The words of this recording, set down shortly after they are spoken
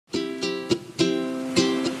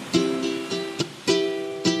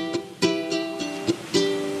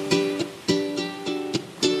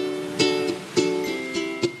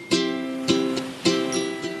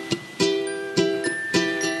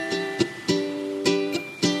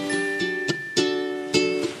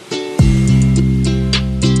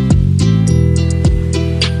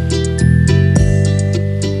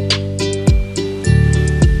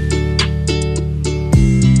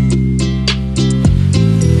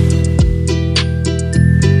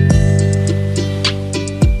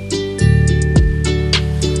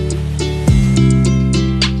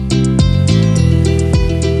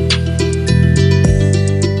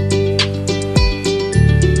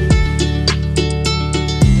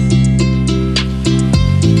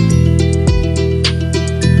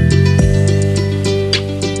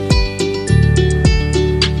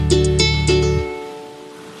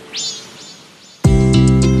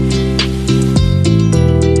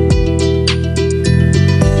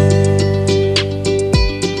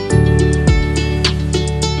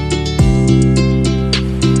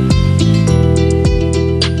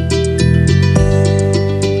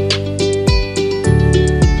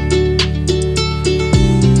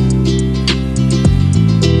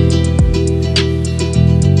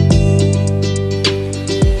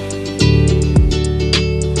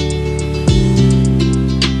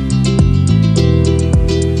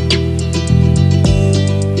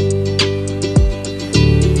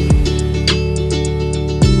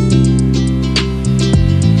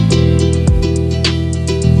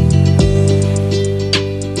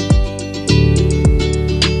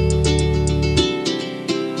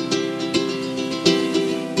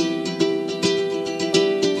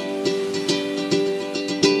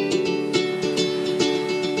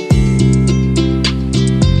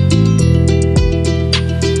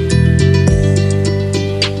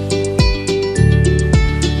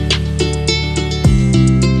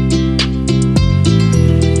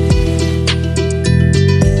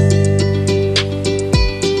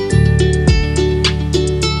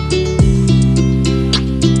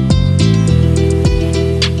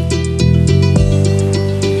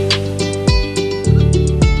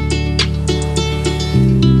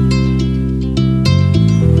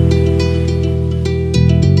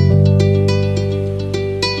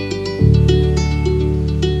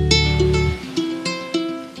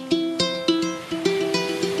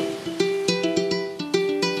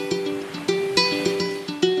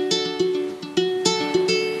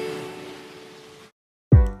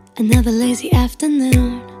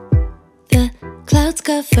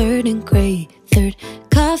comfort and gray. Third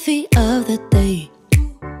coffee of the day.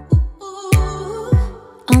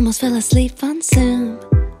 Almost fell asleep on Zoom.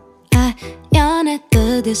 I yawn at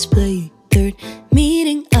the display. Third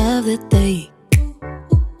meeting of the day.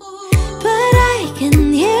 But I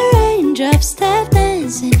can hear raindrops tap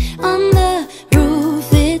dancing on the roof.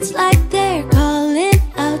 It's like they're calling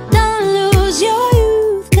out, don't lose your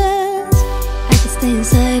youth. Cause I can stay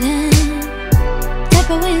inside and tap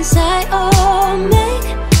away inside. Oh, make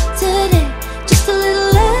today just a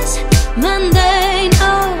little less mundane.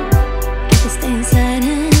 Oh, I can stay inside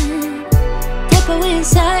and tap away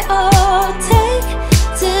inside. Oh, take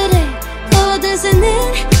today, go dancing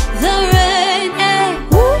in the rain. Yeah.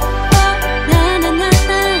 Woo, oh, na na na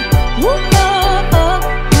na. Woo, oh, oh,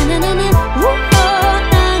 na na na na. Woo, oh,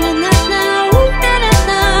 na na na na. Woo, na na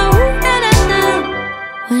na. Woo, na na na.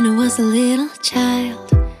 When I was a little child,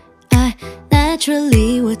 I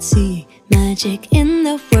naturally would see magic in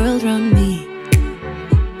the world around me.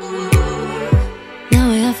 Now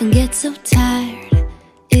I often get so tired,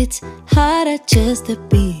 it's harder just to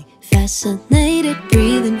be fascinated,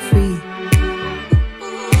 breathing free.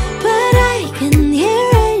 But I can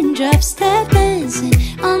hear raindrops tap dancing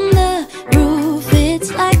on the roof.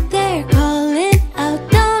 It's like they're calling out,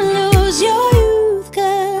 don't lose your youth.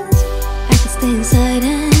 Cause I can stay inside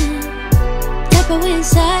and tap away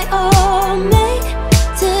inside. Oh, make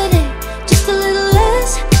today just a little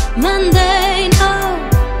less mundane. Oh,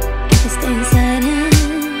 I can stay inside and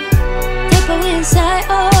tap away inside.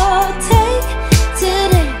 Oh, take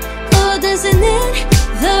today, go dancing in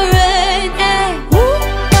the rain. Yeah. Woo,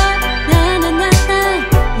 oh, na na na na.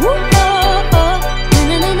 Woo, oh, oh, na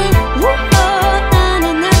na na na. Woo, oh, na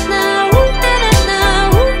na na na. Woo, na na na.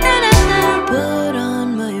 Woo, na na na. Put on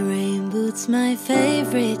my rain boots, my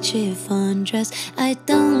favorite chiffon dress. I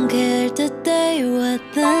don't care today what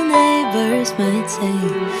the neighbors might say.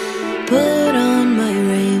 Put on my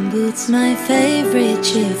rain boots, my favorite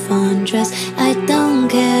chiffon dress. I don't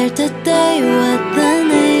care today what the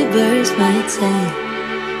neighbors might say.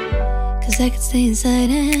 Cause I could stay inside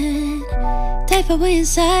and type away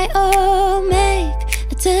inside. Oh, make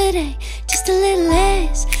today just a little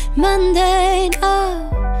less mundane. Oh,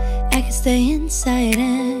 I can stay inside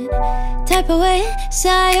and type away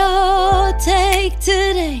inside. Oh, take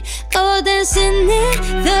today, go dancing in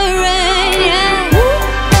the rain. Yeah. Woo,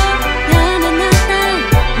 oh, na na na na.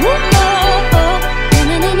 Woo, oh, oh, na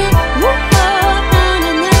na na na. Woo, oh, na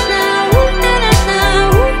na na na. Woo, na na na.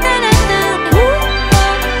 Woo, na na na. Woo,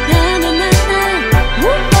 oh, na na na na.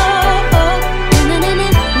 Woo, oh, oh, na na na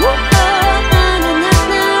na. Woo, oh, na na na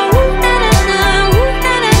na. Woo, na na na. Woo,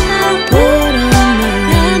 na na na. Put on my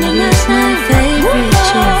rain boots, my favorite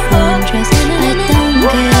chiffon dress. I don't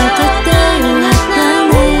care today what the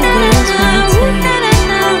neighbors might say.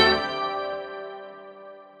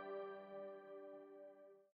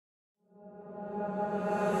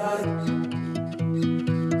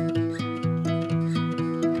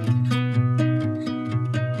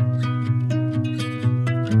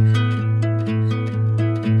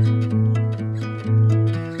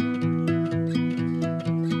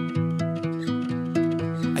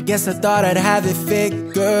 I guess I thought I'd have it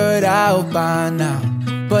figured out by now,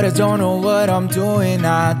 but I don't know what I'm doing,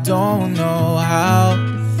 I don't know how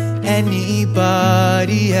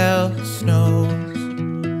anybody else knows.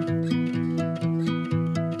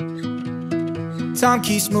 Time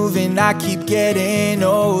keeps moving, I keep getting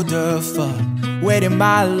older. Fuck, where did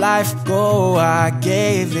my life go? I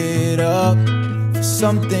gave it up for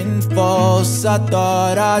something false I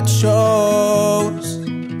thought I chose.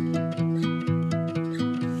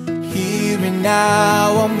 And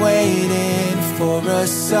now I'm waiting for a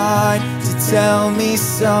sign to tell me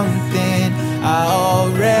something I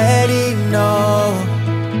already know.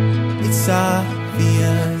 It's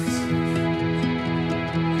obvious.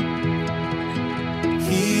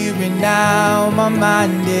 Here and now my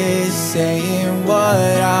mind is saying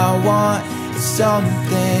what I want. It's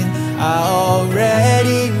something I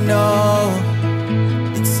already know.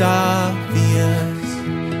 It's obvious.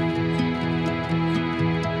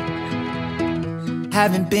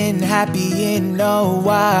 Haven't been happy in a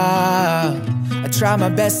while. I try my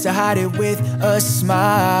best to hide it with a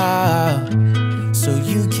smile, so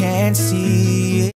you can't see it.